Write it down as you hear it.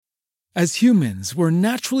As humans, we're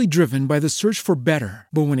naturally driven by the search for better.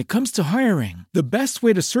 But when it comes to hiring, the best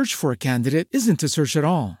way to search for a candidate isn't to search at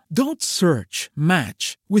all. Don't search,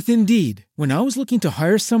 match with Indeed. When I was looking to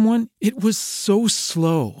hire someone, it was so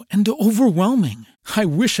slow and overwhelming. I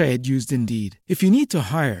wish I had used Indeed. If you need to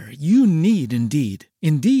hire, you need Indeed.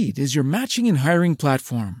 Indeed is your matching and hiring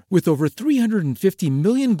platform with over 350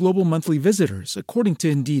 million global monthly visitors, according to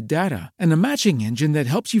Indeed data, and a matching engine that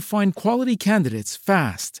helps you find quality candidates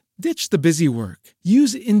fast. Ditch the busy work.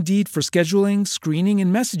 Use Indeed for scheduling, screening,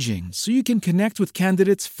 and messaging so you can connect with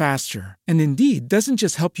candidates faster. And Indeed doesn't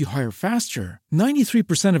just help you hire faster.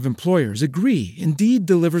 93% of employers agree Indeed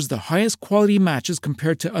delivers the highest quality matches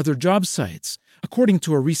compared to other job sites, according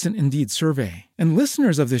to a recent Indeed survey. And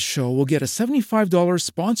listeners of this show will get a $75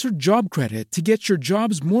 sponsored job credit to get your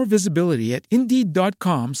jobs more visibility at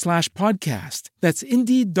Indeed.com/podcast. That's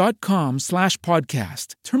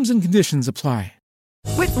Indeed.com/podcast. Terms and conditions apply.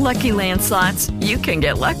 With Lucky Land Slots, you can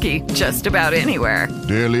get lucky just about anywhere.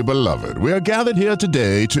 Dearly beloved, we are gathered here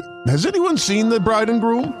today to... Has anyone seen the bride and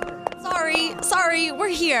groom? Sorry, we're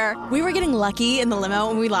here. We were getting lucky in the limo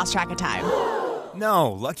and we lost track of time.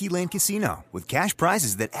 No, Lucky Land Casino, with cash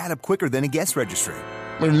prizes that add up quicker than a guest registry.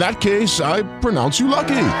 In that case, I pronounce you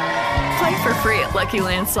lucky. Play for free at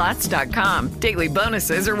LuckyLandSlots.com. Daily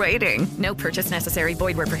bonuses are waiting. No purchase necessary.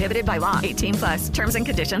 Void where prohibited by law. 18+. Terms and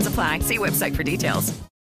conditions apply. See website for details.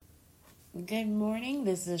 Good morning.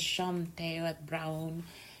 This is Shantae with Brown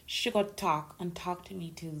Sugar Talk on Talk to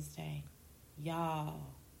Me Tuesday. Y'all.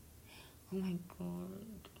 Oh my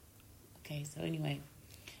God. Okay, so anyway,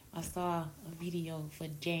 I saw a video for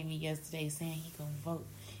Jamie yesterday saying he gonna vote.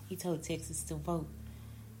 He told Texas to vote.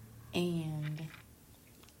 And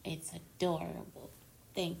it's adorable.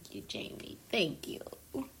 Thank you, Jamie. Thank you.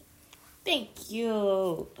 Thank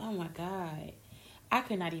you. Oh my God. I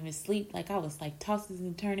could not even sleep. Like I was like tossing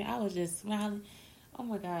and turning. I was just smiling. Oh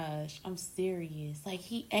my gosh. I'm serious. Like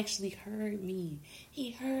he actually heard me.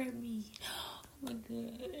 He heard me. Oh my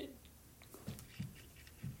God.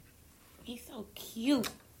 He's so cute.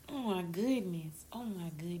 Oh my goodness. Oh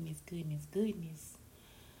my goodness.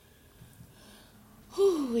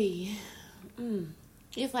 Hoo-wee.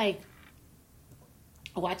 It's like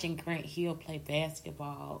watching Grant Hill play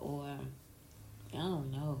basketball or, I don't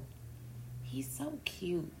know. He's so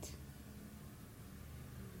cute.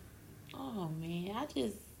 Oh, man. I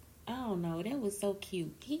don't know. That was so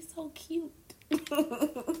cute. He's so cute.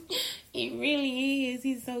 He really is.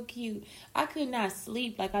 He's so cute. I could not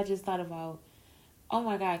sleep. Like, I just thought about, oh,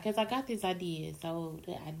 my God, because I got this idea. So,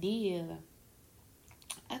 the idea,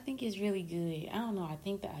 I think it's really good. I don't know. I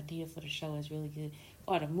think the idea for the show is really good.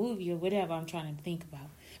 Or the movie or whatever I'm trying to think about.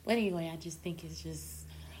 But anyway, I just think it's just,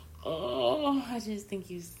 I just think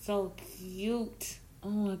he's so cute. Oh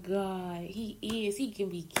my God. He is. He can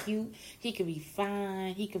be cute. He can be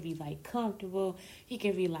fine. He can be like comfortable. He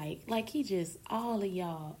can be like he just, all of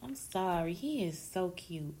y'all. I'm sorry. He is so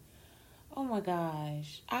cute. Oh my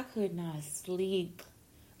gosh. I could not sleep.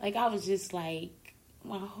 Like I was just like,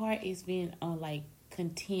 my heart has been on like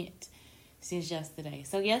content since yesterday.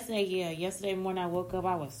 So yesterday morning I woke up,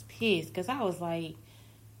 I was pissed because I was like,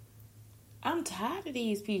 I'm tired of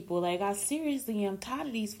these people. Like I seriously am tired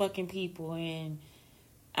of these fucking people and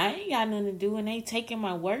I ain't got nothing to do and they taking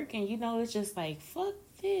my work and it's just like, fuck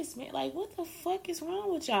this, man. Like what the fuck is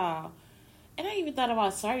wrong with y'all? And I even thought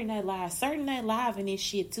about Saturday Night Live and this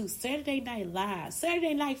shit too. Saturday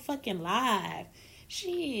Night fucking Live.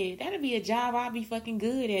 Shit, that'd be a job I'd be fucking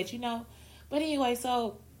good at, But anyway,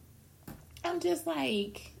 so I'm just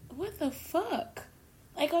like, what the fuck?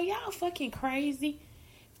 Like, are y'all fucking crazy?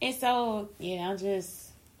 And so, yeah, I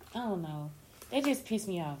don't know. They just piss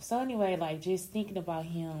me off. So anyway, like, just thinking about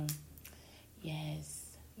him.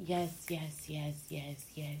 Yes. Yes,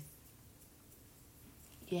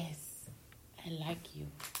 I like you.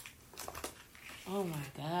 Oh my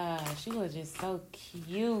gosh, you are just so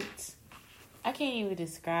cute. I can't even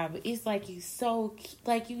describe it. It's like you so,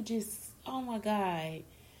 like you just, oh my God.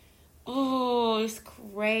 Oh, it's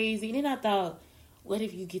crazy. And then I thought, what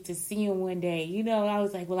if you get to see him one day? I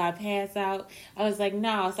was like, will I pass out? I was like,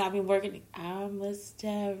 no. So I've been working. I must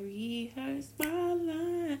have rehearsed my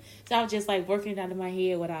line. So I was just like working it out of my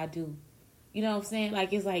head what I do. You know what I'm saying?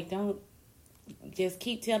 Like, it's like, don't, just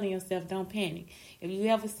keep telling yourself, don't panic. If you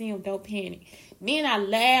ever see him, don't panic. Then I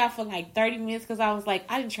laughed for like 30 minutes because I was like,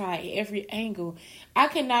 I didn't try every angle. I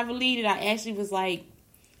could not believe it. I actually was like,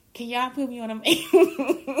 can y'all put me on a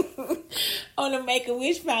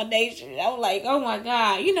Make-A-Wish Foundation? I was like, oh my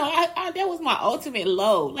God. I that was my ultimate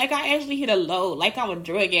low. Like, I actually hit a low. Like, I'm a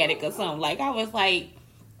drug addict or something. Like, I was like,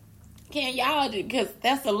 Can y'all do, because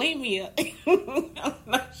that's bulimia. I'm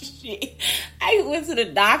not shit. I went to the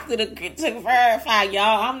doctor to verify,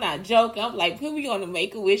 y'all. I'm not joking. I'm like, put me on the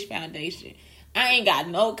Make-A-Wish Foundation. I ain't got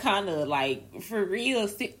no kind of, like, for real.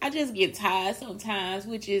 I just get tired sometimes,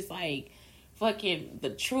 which is, like, fucking the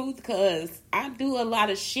truth, because I do a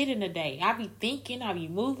lot of shit in the day. I be thinking, I be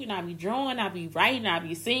moving, I be drawing, I be writing, I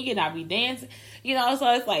be singing, I be dancing. You know,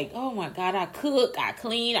 so it's like, oh my God, I cook, I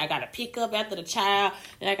clean, I gotta pick up after the child,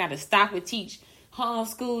 then I gotta stop and teach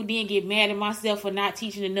homeschool, then get mad at myself for not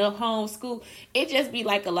teaching enough homeschool. It just be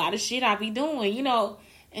like a lot of shit I be doing, you know.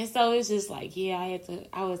 And so it's just like, yeah,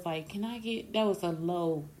 I was like, can I get, that was a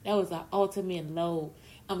low. That was an ultimate low.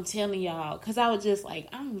 I'm telling y'all, because I was just like,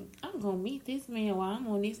 I'm going to meet this man while I'm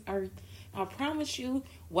on this earth. I promise you,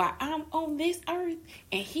 while I'm on this earth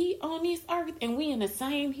and he on this earth and we in the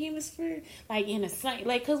same hemisphere, like in the same,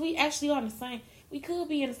 like, because we actually on the same, we could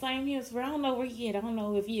be in the same hemisphere. I don't know where he at. I don't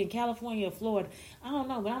know if he in California or Florida. I don't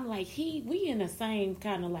know, but I'm like, we in the same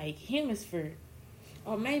kind of like hemisphere.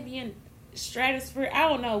 Or maybe in stratosphere. I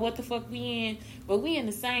don't know what the fuck we in, but we in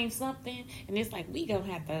the same something. And it's like, we gonna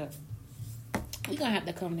have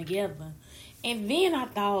to come together. And then I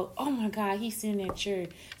thought, oh my God, he's sitting at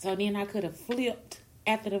church. So then I could have flipped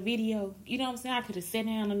after the video. You know what I'm saying? I could have sat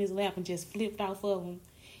down on his lap and just flipped off of him.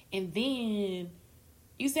 And then,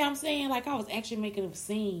 you see what I'm saying? Like, I was actually making up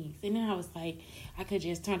scenes. And then I was like, I could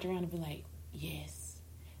just turn around and be like, yes,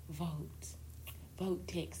 vote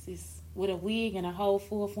Texas. With a wig and a whole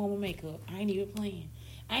full form of makeup. I ain't even playing.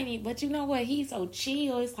 But you know what? He's so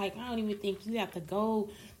chill. It's like, I don't even think you have to go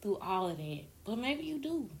through all of that. But maybe you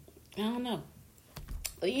do. I don't know.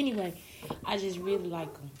 But anyway, I just really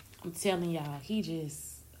like him. I'm telling y'all, he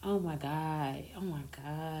just, oh my God.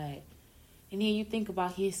 And then you think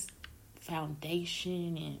about his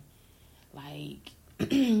foundation and like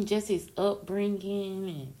just his upbringing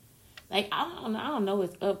and like I don't know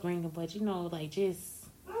his upbringing, but you know, like just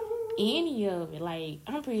any of it. Like,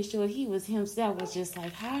 I'm pretty sure he was himself was just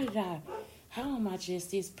like, how am I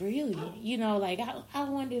just this brilliant? You know, like, I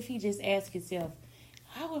wonder if he just asked himself,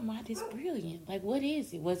 how am I this brilliant? Like, what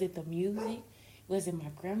is it? Was it the music? Was it my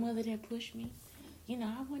grandmother that pushed me? You know,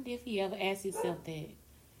 I wonder if he ever asked himself that.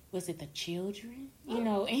 Was it the children? You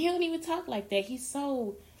know, and he don't even talk like that. He's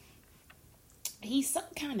so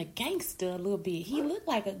kind of gangster a little bit. He looked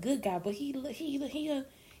like a good guy, but he when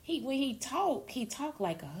he talk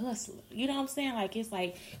like a hustler. You know what I'm saying? Like, it's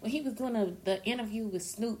like when he was doing the interview with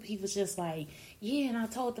Snoop, he was just like, yeah, and I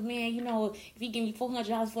told the man, you know, if he give me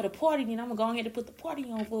 $400 for the party, then I'm gonna go ahead and put the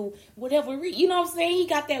party on for whatever reason. You know what I'm saying? He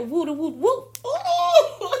got that woo woo woo.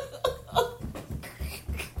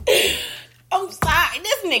 I'm sorry,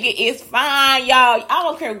 this nigga is fine, y'all. I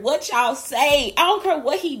don't care what y'all say. I don't care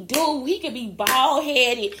what he do. He could be bald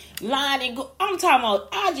headed, lying and go. I'm talking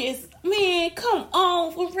about. Man, come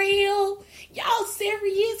on, for real. Y'all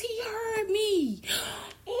serious? He heard me.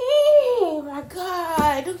 Oh my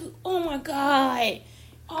God. Oh my God.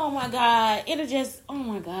 Oh my God. It'll just. Oh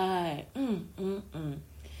my God.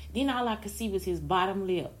 Then all I could see was his bottom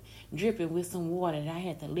lip dripping with some water that I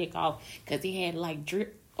had to lick off because he had like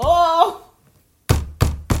drip. Oh,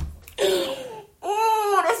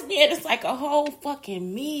 this man is like a whole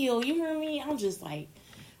fucking meal. You hear me? I'm just like,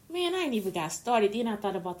 man, I ain't even got started. Then I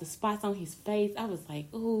thought about the spots on his face. I was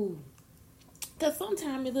like, ooh. Because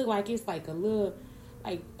sometimes it look like it's like a little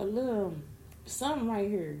something right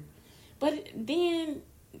here. But then,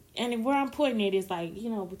 and where I'm putting it is like, you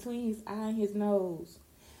know, between his eye and his nose.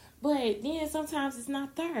 But then sometimes it's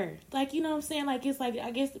not there. Like, you know what I'm saying? Like, it's like, I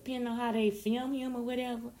guess depending on how they film him or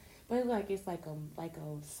whatever. But it's like a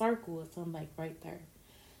circle or something like right there.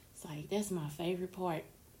 It's like, that's my favorite part.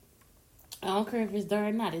 I don't care if it's there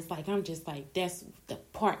or not. It's like, I'm just like, that's the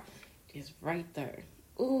part is right there.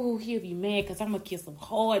 Ooh, he'll be mad because I'm going to kiss him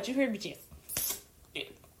hard. You hear me? Just,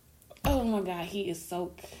 oh my God, he is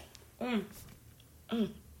so,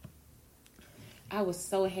 I was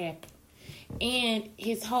so happy. And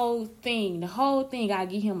his whole thing, I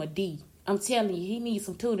give him a D. I'm telling you, he needs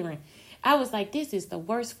some tutoring. I was like, this is the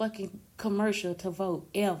worst fucking commercial to vote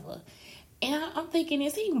ever. And I'm thinking,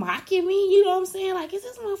 is he mocking me? You know what I'm saying? Like, is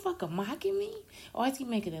this motherfucker mocking me? Or is he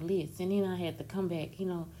making a list? And then I had to come back, you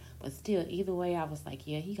know. But still, either way, I was like,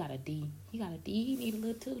 yeah, he got a D. He need a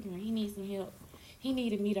little tutoring. He needs some help. He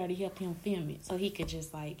needed me there to help him film it. So he could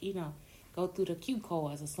just, like, you know, go through the cue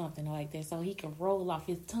cards or something like that. So he could roll off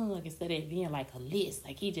his tongue instead of it being like a list.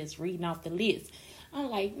 Like, he just reading off the list.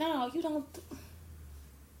 I'm like, no, you don't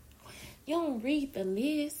read the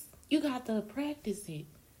list. You got to practice it.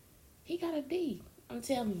 He got a D. I'm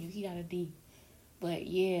telling you, he got a D. But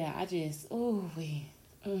yeah, I just,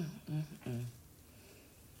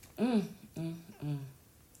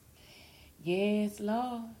 Yes,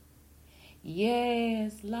 Lord.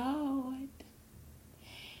 Yes, Lord.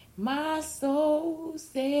 My soul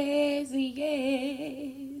says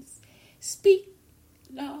yes. Speak,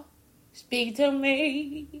 Lord. Speak to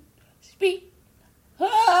me. Speak.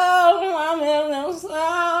 Oh, I'm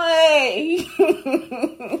sorry.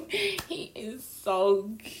 He is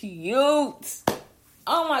so cute.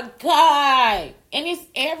 Oh my God. And it's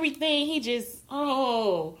everything. He just,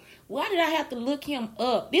 why did I have to look him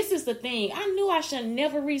up? This is the thing. I knew I should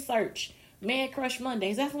never research Man Crush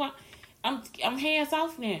Mondays. That's why I'm hands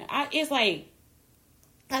off now. It's like,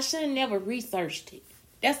 I should have never researched it.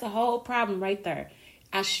 That's the whole problem right there.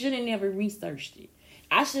 I should have never researched it.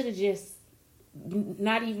 I should have just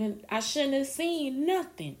I shouldn't have seen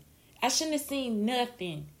nothing.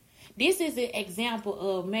 This is an example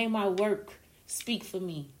of make my work speak for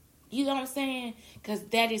me. You know what I'm saying? Because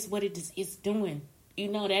that is what it's doing. You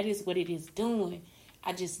know, that is what it is doing.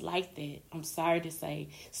 I just like that. I'm sorry to say.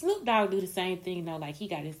 Snoop Dogg do the same thing, though. Like, he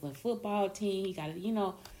got his little football team. He got it, you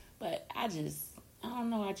know. But I don't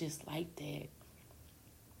know. I just like that.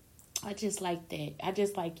 I just like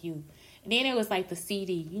you. And then it was like the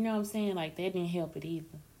CD. You know what I'm saying? Like, that didn't help it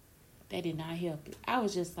either. That did not help it. I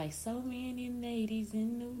was just like, so many ladies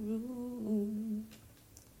in the room.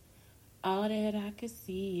 All that I could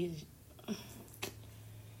see is...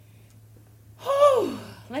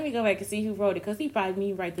 Let me go back and see who wrote it, because he probably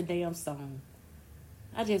didn't write the damn song.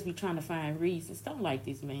 I just be trying to find reasons. Don't like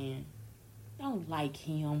this man. Don't like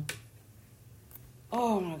him.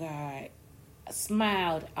 Oh my God. I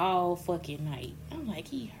smiled all fucking night. I'm like,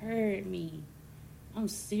 he heard me. I'm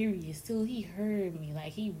serious too. He heard me.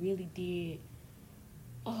 Like, he really did.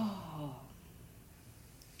 Oh,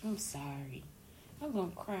 I'm sorry. I'm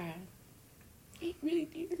gonna cry. He really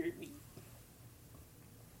did hurt me.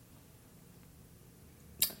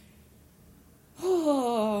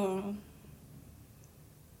 Oh.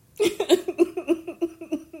 He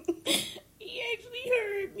actually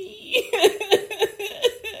hurt me.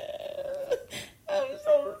 I'm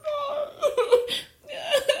so sorry.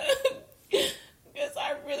 Because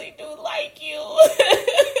I really do like you.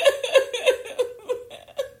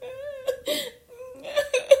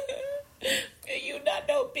 You not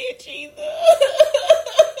no bitch either.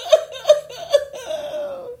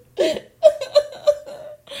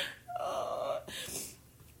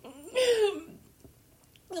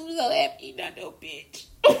 I'm so happy you're not no bitch.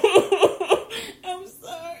 I'm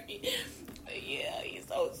sorry. But yeah, he's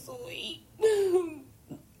so sweet.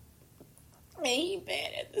 And he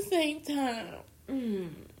bad at the same time.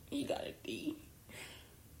 He got a D.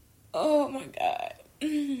 Oh my God.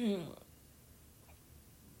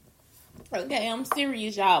 Okay, I'm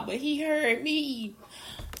serious, y'all, but he heard me.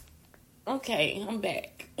 Okay, I'm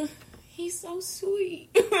back. He's so sweet.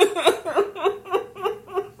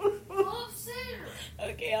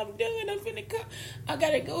 Okay, I'm done. I'm finna go. I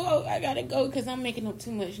gotta go because I'm making up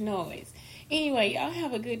too much noise. Anyway, y'all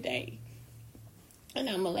have a good day. And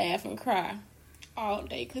I'm gonna laugh and cry all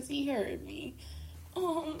day because he heard me.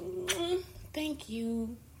 Thank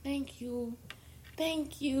you. Have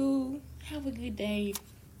a good day.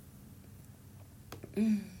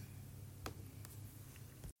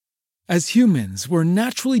 As humans, we're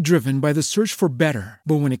naturally driven by the search for better.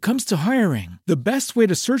 But when it comes to hiring, the best way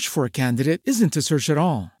to search for a candidate isn't to search at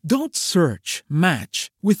all. Don't search,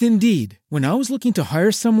 match with Indeed. When I was looking to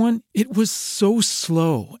hire someone, it was so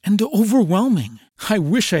slow and overwhelming. I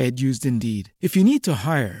wish I had used Indeed. If you need to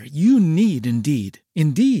hire, you need Indeed.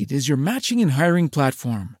 Indeed is your matching and hiring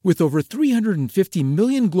platform with over 350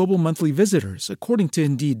 million global monthly visitors, according to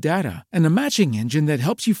Indeed data, and a matching engine that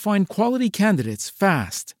helps you find quality candidates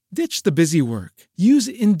fast. Ditch the busy work. Use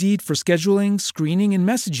Indeed for scheduling, screening, and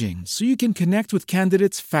messaging so you can connect with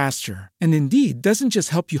candidates faster. And Indeed doesn't just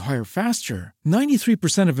help you hire faster.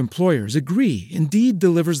 93% of employers agree Indeed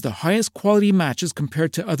delivers the highest quality matches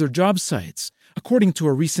compared to other job sites, according to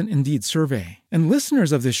a recent Indeed survey. And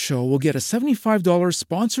listeners of this show will get a $75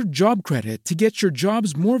 sponsored job credit to get your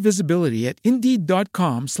jobs more visibility at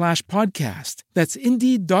Indeed.com/podcast. That's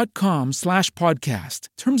Indeed.com/podcast.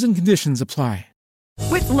 Terms and conditions apply.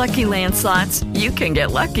 With Lucky Land Slots, you can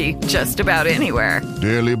get lucky just about anywhere.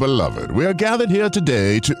 Dearly beloved, we are gathered here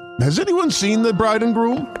today to... Has anyone seen the bride and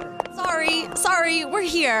groom? Sorry, we're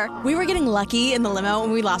here. We were getting lucky in the limo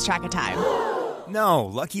and we lost track of time. No,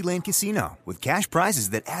 Lucky Land Casino, with cash prizes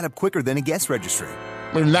that add up quicker than a guest registry.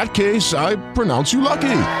 In that case, I pronounce you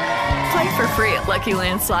lucky. Play for free at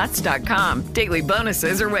LuckyLandSlots.com. Daily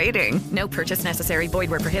bonuses are waiting. No purchase necessary. Void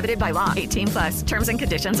where prohibited by law. 18+. Terms and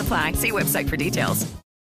conditions apply. See website for details.